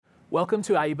Welcome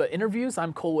to AIBA Interviews.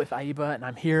 I'm Cole with AIBA, and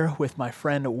I'm here with my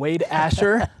friend Wade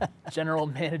Asher, General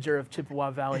Manager of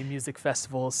Chippewa Valley Music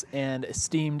Festivals and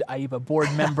esteemed AIBA board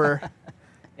member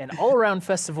and all-around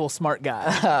festival smart guy.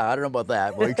 I don't know about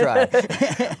that, but we try.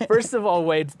 First of all,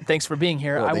 Wade, thanks for being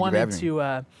here. Well, I thank you for wanted having me.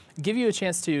 to give you a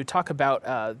chance to talk about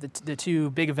the two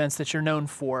big events that you're known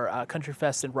for, Country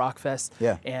Fest and Rock Fest,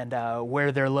 Yeah. and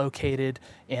where they're located,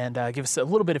 and give us a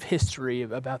little bit of history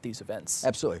about these events.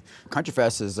 Absolutely. Country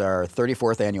Fest is our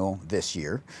 34th annual this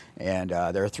year, and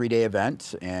they're a 3-day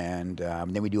event, and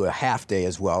then we do a half day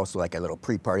as well, so like a little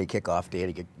pre-party kickoff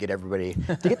day to get everybody,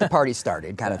 to get the party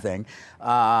started kind of thing.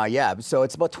 Yeah, so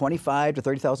it's about 25 to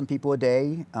 30,000 people a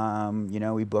day. You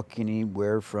know, we book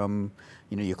anywhere from,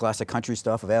 you know, your classic country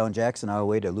stuff of Alan Jackson all the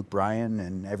way to Luke Bryan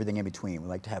and everything in between. We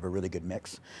like to have a really good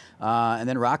mix. And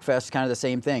then Rock Fest is kind of the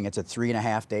same thing. It's a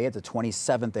 3.5 day. It's a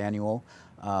 27th annual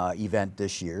event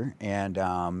this year. And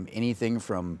anything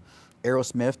from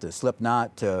Aerosmith to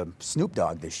Slipknot to Snoop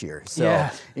Dogg this year. So Yeah.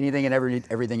 anything and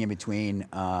everything in between.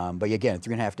 But again, a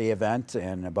 3.5 day event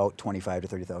and about 25 to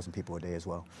 30,000 people a day as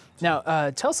well. Now,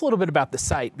 tell us a little bit about the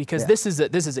site, because Yeah.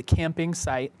 this is a camping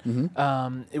site,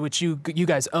 which you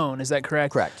guys own. Is that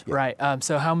correct? Correct, yeah. Right.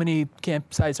 So how many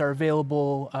campsites are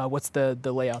available? What's the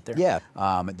layout there? Yeah,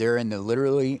 they're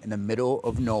literally in the middle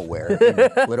of nowhere in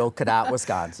little Cadott,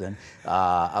 Wisconsin.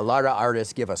 A lot of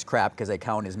artists give us crap because they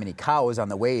count as many cows on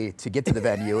the way to get to the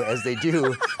venue as they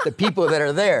do the people that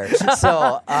are there.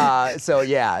 So,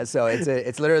 yeah, so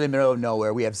it's literally in the middle of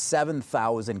nowhere. We have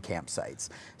 7,000 campsites.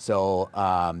 So,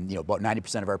 you know, about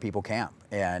 90% of our people camp.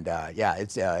 And yeah,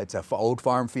 it's a old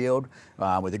farm field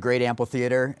with a great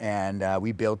amphitheater, and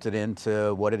we built it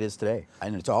into what it is today.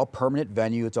 And it's all permanent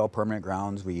venue. It's all permanent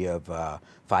grounds. We have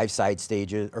 5 side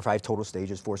stages, or 5 total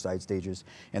stages, 4 side stages,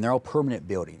 and they're all permanent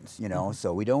buildings. You know,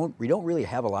 so we don't really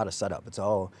have a lot of setup. It's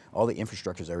all the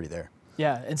infrastructure is already there.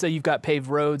 Yeah, and so you've got paved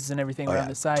roads and everything around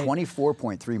the site.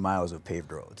 24.3 miles of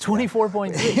paved roads.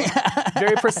 24.3.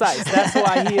 Very precise. That's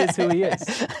why he is who he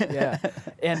is. Yeah.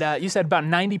 And you said about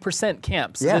 90%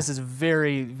 camps. So Yeah. this is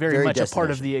very, very much a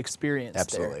part of destination. the experience there.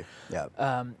 Absolutely.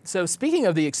 Yeah. So speaking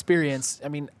of the experience, I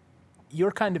mean,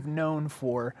 you're kind of known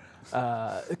for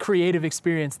creative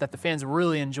experience that the fans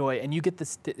really enjoy, and you get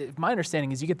this. My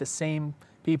understanding is you get the same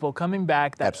people coming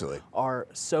back that Absolutely. are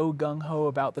so gung-ho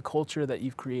about the culture that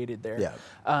you've created there.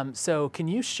 Yeah. So can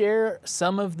you share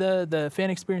some of the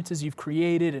fan experiences you've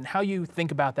created and how you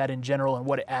think about that in general and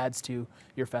what it adds to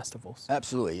your festivals?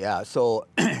 Absolutely, yeah. So,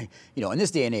 you know, in this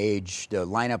day and age, the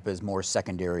lineup is more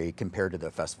secondary compared to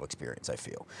the festival experience, I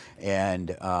feel.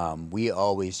 And we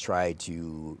always try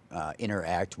to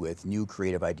interact with new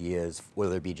creative ideas,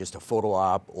 whether it be just a photo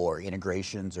op or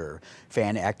integrations or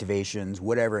fan activations,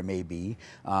 whatever it may be.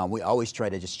 We always try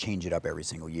to just change it up every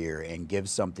single year and give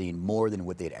something more than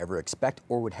what they'd ever expect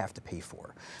or would have to pay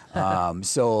for.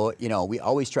 So, you know, we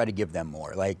always try to give them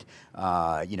more. Like,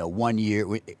 you know, one year,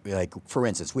 like for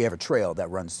instance, we have a trail that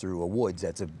runs through a woods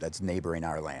that's neighboring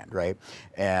our land, right?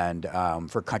 And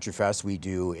for Country Fest,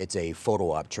 it's a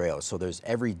photo op trail. So there's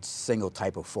every single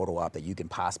type of photo op that you can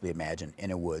possibly imagine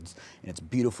in a woods, and it's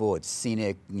beautiful, it's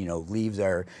scenic. You know, leaves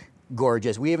are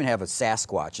gorgeous. We even have a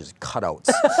Sasquatch's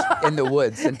cutouts in the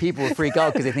woods, and people freak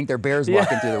out because they think they're bears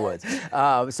walking through the woods.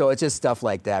 So it's just stuff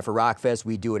like that. For Rock Fest,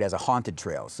 we do it as a haunted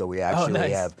trail. So we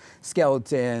actually have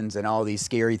skeletons and all these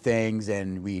scary things,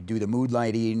 and we do the mood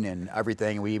lighting and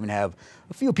everything. We even have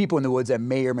a few people in the woods that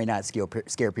may or may not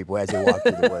scare people as they walk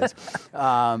through the woods.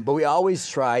 But we always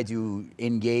try to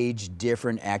engage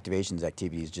different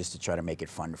activities just to try to make it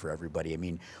fun for everybody. I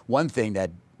mean, one thing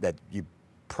that you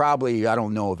probably, I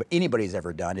don't know if anybody's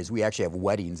ever done, is we actually have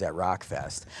weddings at Rock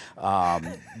Fest.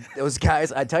 Those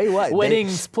guys, I tell you what.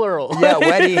 Weddings, plural. Yeah,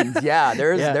 weddings, yeah.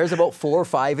 There's about 4 or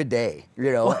 5 a day,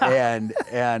 you know, and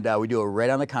we do it right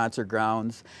on the concert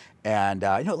grounds. And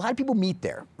you know, a lot of people meet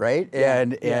there, right? Yeah,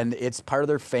 And it's part of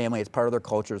their family, it's part of their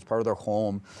culture, it's part of their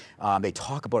home. They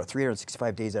talk about it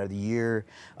 365 days out of the year,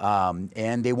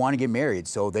 and they want to get married,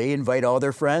 so they invite all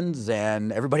their friends,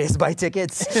 and everybody has to buy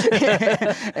tickets.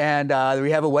 And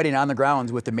we have a wedding on the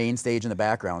grounds with the main stage in the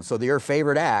background, so your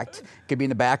favorite act could be in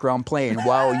the background playing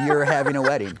while you're having a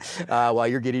wedding, while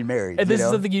you're getting married. And this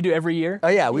is something you do every year? Oh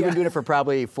yeah, we've been doing it for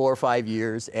probably 4 or 5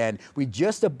 years, and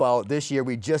this year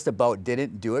we just about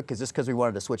didn't do it because we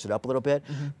wanted to switch it up a little bit.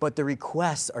 But the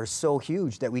requests are so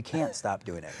huge that we can't stop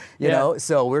doing it. You know,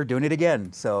 so we're doing it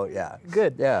again. So yeah,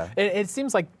 good. Yeah, it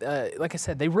seems like I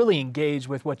said, they really engage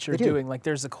with what you're doing. Like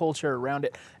there's a culture around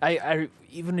it. I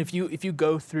even if you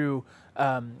go through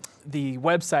the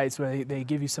websites where they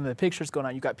give you some of the pictures going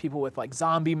on. You got people with like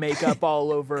zombie makeup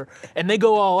all over, and they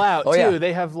go all out too. Yeah.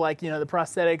 They have like the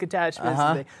prosthetic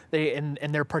attachments. And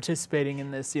they're participating in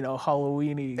this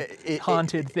Halloweeny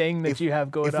haunted thing that you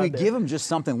have going on. If we give them just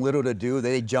something little to do,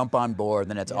 they jump on board.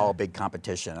 Then it's all big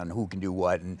competition on who can do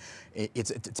what, and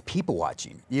it's people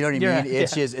watching. You know what I mean?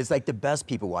 It's like the best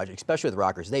people watching, especially with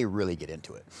rockers. They really get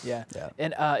into it. Yeah.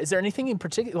 And is there anything in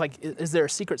particular, like, is there a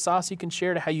secret sauce you can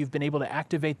share to how you've been able to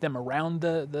activate them around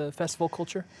the festival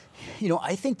culture?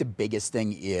 I think the biggest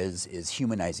thing is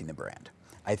humanizing the brand.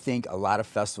 I think a lot of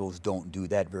festivals don't do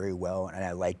that very well, and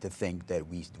I like to think that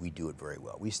we do it very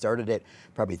well. We started it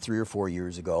probably 3 or 4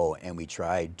 years ago, and we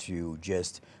tried to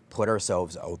just put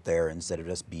ourselves out there instead of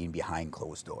just being behind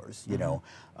closed doors. They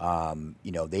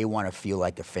want to feel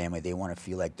like a family. They want to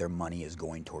feel like their money is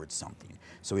going towards something.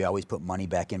 So we always put money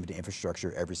back into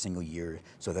infrastructure every single year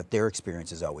so that their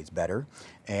experience is always better.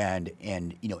 And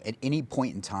at any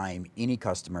point in time, any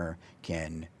customer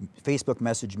can Facebook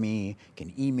message me,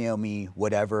 can email me,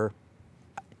 whatever.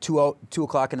 2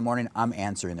 o'clock in the morning, I'm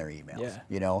answering their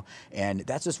emails, and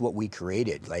that's just what we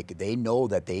created. Like, they know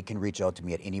that they can reach out to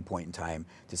me at any point in time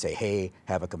to say, hey,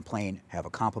 have a complaint, have a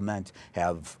compliment,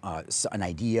 have an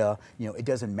idea, it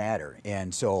doesn't matter.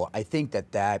 And so I think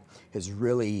that has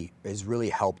really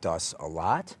helped us a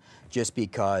lot, just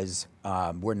because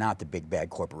we're not the big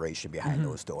bad corporation behind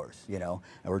those doors, and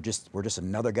we're just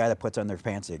another guy that puts on their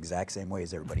pants the exact same way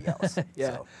as everybody else.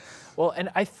 So. Well, and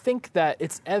I think that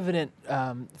it's evident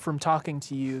from talking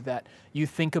to you that you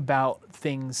think about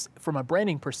things from a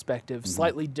branding perspective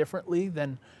slightly differently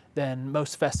than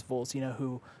most festivals,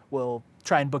 who will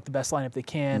try and book the best lineup they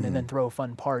can and then throw a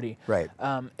fun party. Right.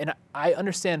 And I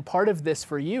understand part of this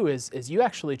for you is you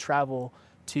actually travel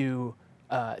to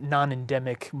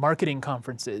non-endemic marketing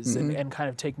conferences and kind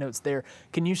of take notes there.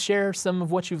 Can you share some of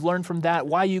what you've learned from that,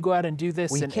 why you go out and do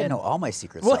this? Well, you can't know all my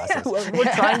secret well, sauces. Yeah, we're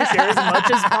trying to share as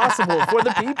much as possible for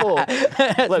the people.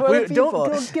 Look,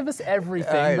 don't give us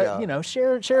everything, but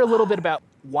share a little bit about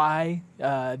why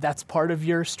that's part of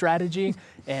your strategy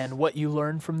and what you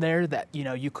learned from there that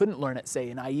you couldn't learn at, say,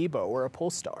 an AIBA or a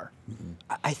Polestar.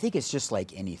 I think it's just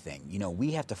like anything.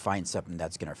 We have to find something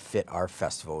that's going to fit our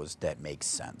festivals that makes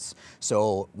sense. So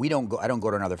I don't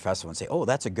go to another festival and say, oh,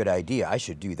 that's a good idea, I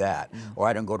should do that. Or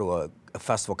I don't go to a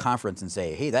festival conference and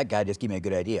say, hey, that guy just gave me a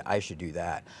good idea, I should do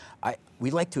that. We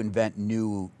like to invent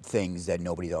new things that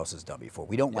nobody else has done before.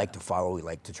 We don't like to follow, we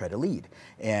like to try to lead.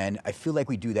 And I feel like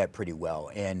we do that pretty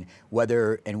well. And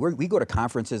we go to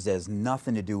conferences that has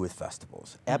nothing to do with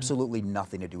festivals, absolutely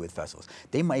nothing to do with festivals.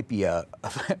 They might be a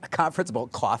conference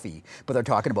about coffee, but they're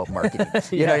talking about marketing.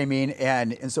 You know what I mean?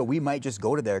 And so we might just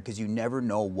go to there because you never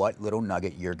know what little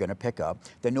nugget you're going to pick up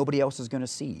that nobody else is going to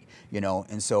see.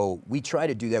 And so we try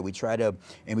to do that.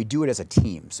 And we do it as a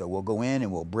team. So we'll go in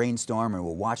and we'll brainstorm and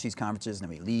we'll watch these conferences, and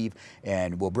then we leave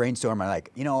and we'll brainstorm. And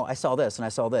I saw this and I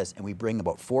saw this, and we bring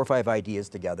about 4 or 5 ideas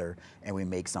together and we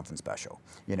make something special.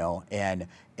 And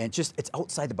just it's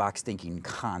outside the box thinking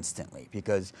constantly,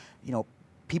 because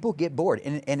people get bored.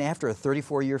 And after a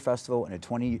 34-year festival and a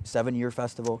 27-year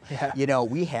festival,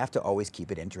 we have to always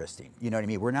keep it interesting. You know what I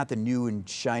mean? We're not the new and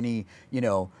shiny,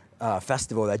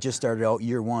 festival that just started out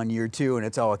year 1, year 2, and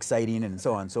it's all exciting and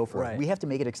so on and so forth. Right. We have to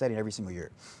make it exciting every single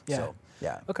year. Yeah. So,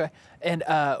 yeah. Okay. And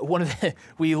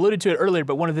we alluded to it earlier,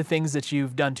 but one of the things that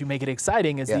you've done to make it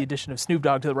exciting is the addition of Snoop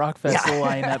Dogg to the Rock Festival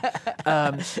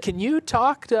lineup. Can you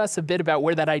talk to us a bit about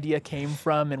where that idea came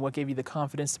from and what gave you the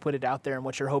confidence to put it out there and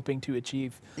what you're hoping to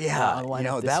achieve on the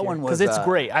lineup this year? One was... Because it's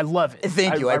great. I love it.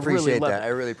 Thank you. I appreciate really that. I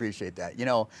really appreciate that.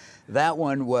 That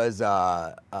one was, it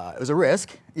was a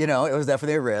risk. It was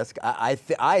definitely a risk.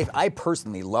 I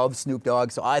personally love Snoop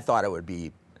Dogg, so I thought it would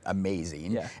be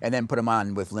amazing. Yeah. And then put them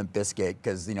on with Limp Bizkit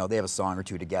because they have a song or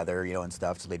two together, and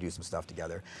stuff, so they do some stuff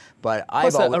together. But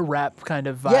plus a rap kind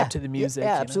of vibe to the music.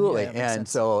 Yeah, absolutely. And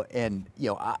so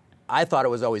I thought it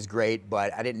was always great,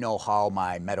 but I didn't know how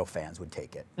my metal fans would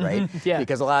take it, right?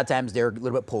 Because a lot of times they're a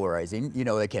little bit polarizing,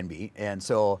 they can be. And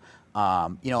so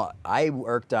I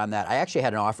worked on that. I actually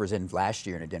had an offers in last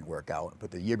year and it didn't work out. But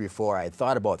the year before,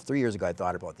 3 years ago, I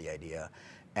thought about the idea.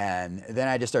 And then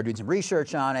I just started doing some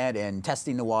research on it and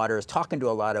testing the waters, talking to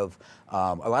a lot of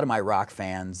my rock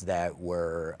fans that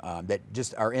were that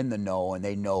just are in the know and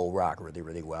they know rock really,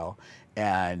 really well.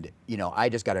 And you know, I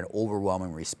just got an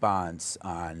overwhelming response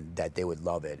on that they would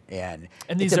love it. And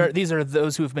these are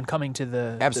those who have been coming to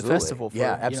the festival for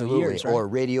absolutely, years, right? or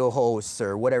radio hosts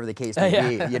or whatever the case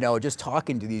may be. You know, just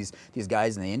talking to these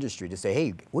guys in the industry to say,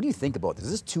 hey, what do you think about this?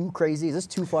 Is this too crazy? Is this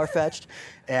too far fetched?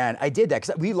 And I did that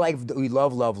because we love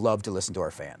to listen to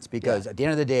our fans, because at the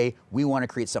end of the day, we want to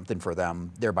create something for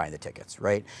them. They're buying the tickets,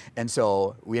 right? And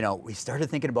so, you know, we started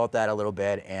thinking about that a little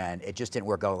bit, and it just didn't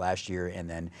work out last year. And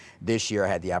then this year I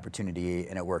had the opportunity,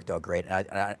 and it worked out great.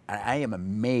 And I am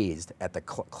amazed at the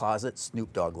closet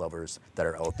Snoop Dogg lovers that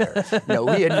are out there. You know,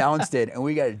 we announced it, and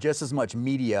we got just as much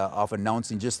media off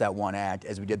announcing just that one act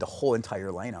as we did the whole entire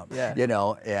lineup. Yeah. You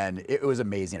know, and it was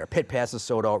amazing. Our pit passes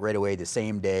sold out right away the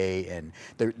same day, and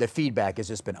the feedback has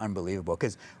just been unbelievable.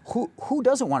 Because who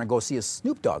doesn't want to go see a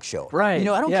Snoop Dogg show? Right. You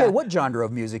know, I don't care what genre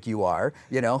of music you are.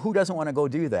 You know, who doesn't want to go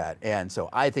do that? And so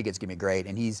I think it's gonna be great.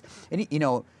 And you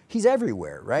know, he's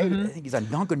everywhere, right? I think he's on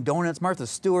Dunkin' Donuts, Martha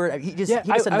Stewart. He just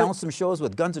announced some shows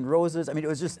with Guns N' Roses. I mean, it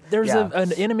was just there's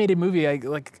an animated movie. I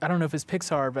don't know if it's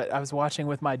Pixar, but I was watching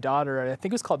with my daughter. I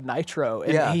think it was called Nitro,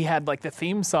 and he had like the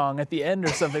theme song at the end or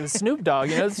something with Snoop Dogg.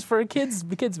 You know, it's for kids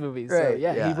movies. Right.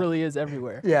 So he really is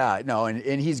everywhere. Yeah, no,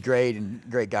 and he's great and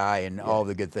great guy and all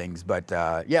the good things. But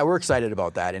yeah, we're excited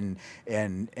about that,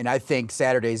 and I think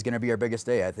Saturday is going to be our biggest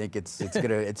day. I think it's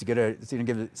gonna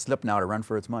give Slipknot a run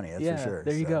for its money. That's for sure.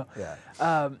 There you go.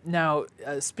 Yeah. Now,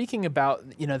 speaking about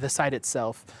the site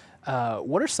itself,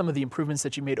 what are some of the improvements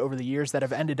that you made over the years that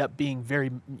have ended up being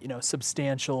very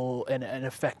substantial and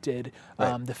affected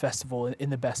the festival in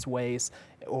the best ways?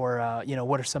 Or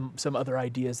what are some other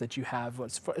ideas that you have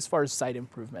as far as site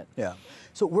improvement? Yeah.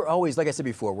 So we're always, like I said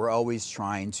before, we're always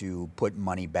trying to put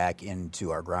money back into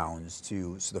our grounds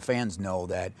so the fans know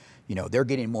that they're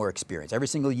getting more experience. Every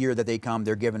single year that they come,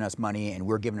 they're giving us money, and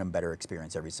we're giving them better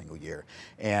experience every single year.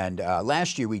 And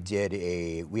last year we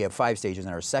have 5 stages,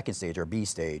 and our second stage, our B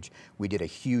stage, we did a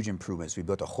huge improvement. So we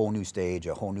built a whole new stage,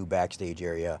 a whole new backstage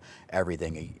area,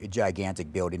 everything, a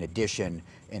gigantic building in addition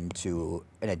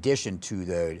to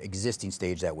the existing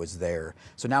stage that was there.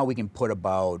 So now we can put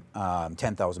about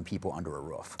 10,000 people under a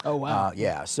roof. Oh, wow.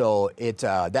 Yeah, so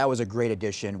that was a great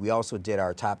addition. We also did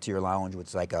our top tier lounge,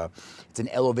 which is it's an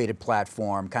elevated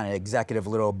platform, kind of executive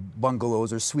little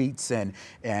bungalows or suites, and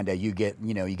you get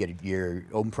your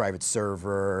own private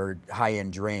server,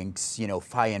 high-end drinks,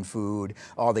 high-end food,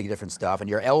 all the different stuff, and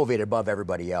you're elevated above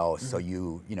everybody else. So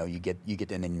you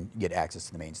get in and get access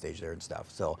to the main stage there and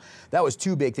stuff. So that was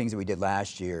 2 big things that we did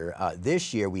last year.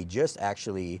 This year we just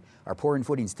actually are pouring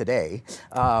footings today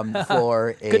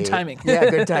for a good timing.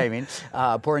 Yeah, good timing.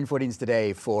 Pouring footings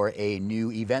today for a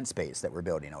new event space that we're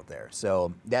building out there.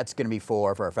 So that's going to be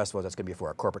for our festivals. That's going to be for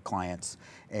our corporate clients,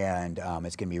 and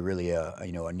it's going to be really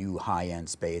a new high-end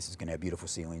space. It's going to have beautiful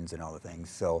ceilings and all the things.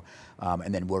 So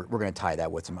and then we're going to tie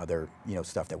that with some other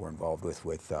stuff that we're involved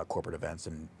with corporate events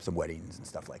and some weddings and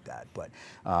stuff like that. But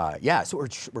yeah, so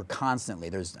we're constantly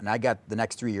and I got the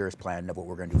next 3 years planned of what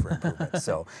we're going to do for improvements.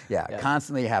 So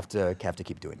constantly have to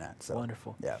keep doing that. So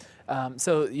wonderful. Yeah.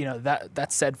 So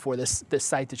that's said for this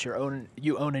site that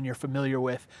you own and you're familiar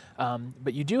with,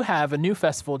 but you do have a new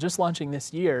festival just launching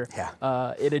this year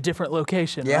at a different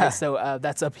location. Yeah. Right? So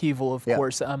that's Upheaval, of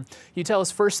course. Can you tell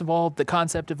us first of all the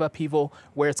concept of Upheaval,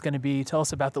 where it's going to be? Tell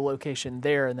us about the location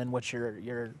there, and then what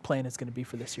your plan is going to be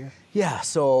for this year. Yeah.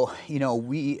 So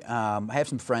I have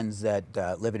some friends that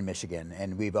live in Michigan,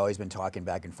 and we've always been talking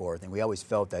back and forth, and we always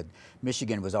felt that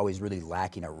Michigan was always really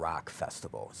lacking a rock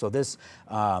festival. So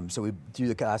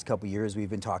through the last couple of years, we've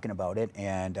been talking about it,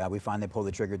 and we finally pulled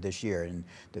the trigger this year. And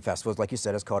the festival, like you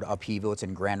said, is called Upheaval. It's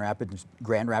in Grand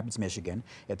Rapids, Michigan.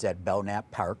 It's at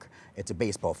Belknap Park. It's a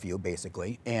baseball field,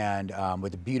 basically, and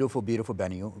with a beautiful, beautiful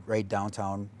venue right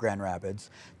downtown Grand Rapids.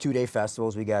 2-day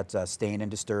festivals. We got Staind and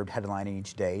Disturbed headlining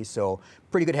each day, so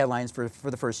pretty good headlines for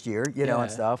the first year,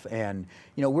 and stuff. And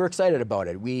we're excited about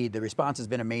it. The response has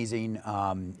been amazing.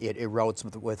 It routes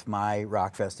with my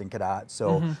Rockfest in Cadott,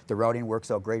 so the routing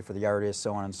works out great for the artists,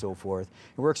 so on and so forth.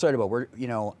 And we're excited about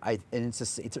it's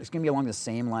going to be along the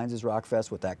same lines as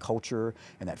Rockfest, with that culture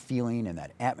and that feeling and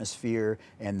that atmosphere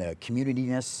and the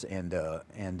communityness and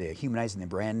the humanizing the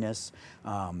brandness.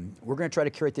 We're going to try to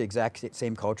create the exact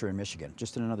same culture in Michigan,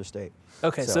 just in another state.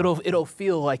 Okay, so it'll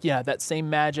feel like that same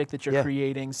magic that you're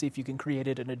creating. See if you can create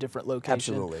it in a different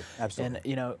location. Absolutely.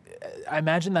 And I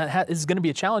imagine that is going to be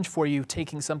a challenge for you,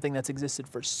 taking something that's existed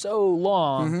for so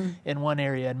long in one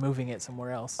area and moving it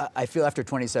somewhere else. I feel after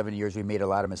 27 years we made a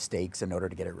lot of mistakes in order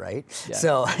to get it right. Yeah.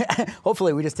 So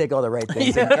hopefully we just take all the right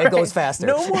things and it goes faster.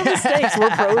 No more mistakes. We're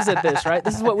pros at this, right?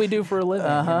 This is what we do for a living.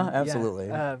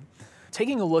 Absolutely.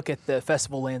 taking a look at the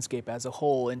festival landscape as a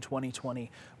whole in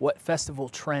 2020, what festival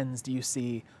trends do you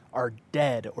see are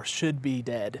dead or should be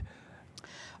dead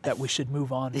that we should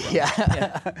move on from?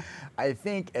 Yeah. I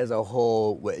think as a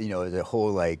whole,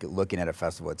 like looking at a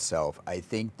festival itself, I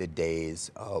think the days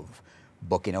of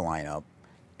booking a lineup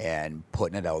and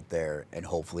putting it out there and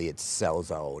hopefully it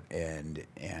sells out and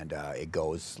it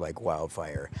goes like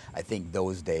wildfire, I think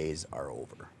those days are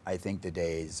over. I think the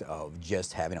days of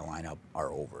just having a lineup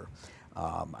are over.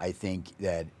 I think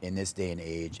that in this day and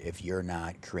age, if you're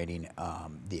not creating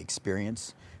the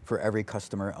experience for every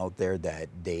customer out there that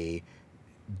they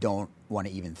don't want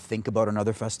to even think about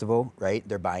another festival, right?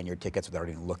 They're buying your tickets without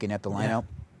even looking at the lineup.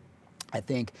 I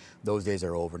think those days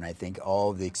are over, and I think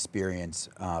all of the experience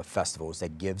festivals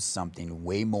that give something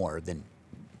way more than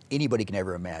anybody can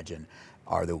ever imagine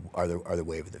are the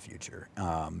wave of the future.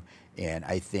 And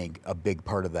I think a big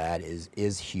part of that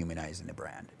is humanizing the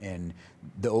brand. And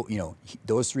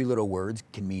those three little words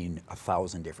can mean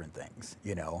 1,000 different things,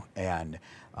 And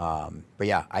but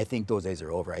yeah, I think those days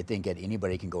are over. I think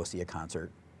anybody can go see a concert.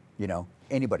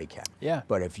 Anybody can. Yeah.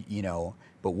 But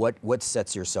but what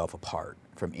sets yourself apart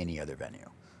from any other venue?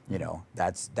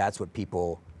 That's what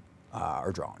people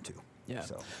are drawn to. Yeah.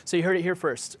 So you heard it here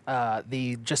first.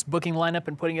 The just booking lineup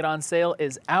and putting it on sale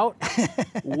is out.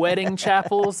 Wedding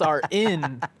chapels are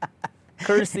in.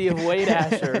 Courtesy of Wade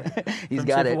Asher from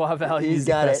Chippewa Valley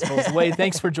Music Festivals. Wade,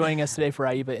 thanks for joining us today for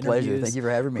AIBA Interviews. Pleasure. Thank you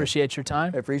for having me. Appreciate your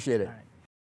time. I appreciate it. All right.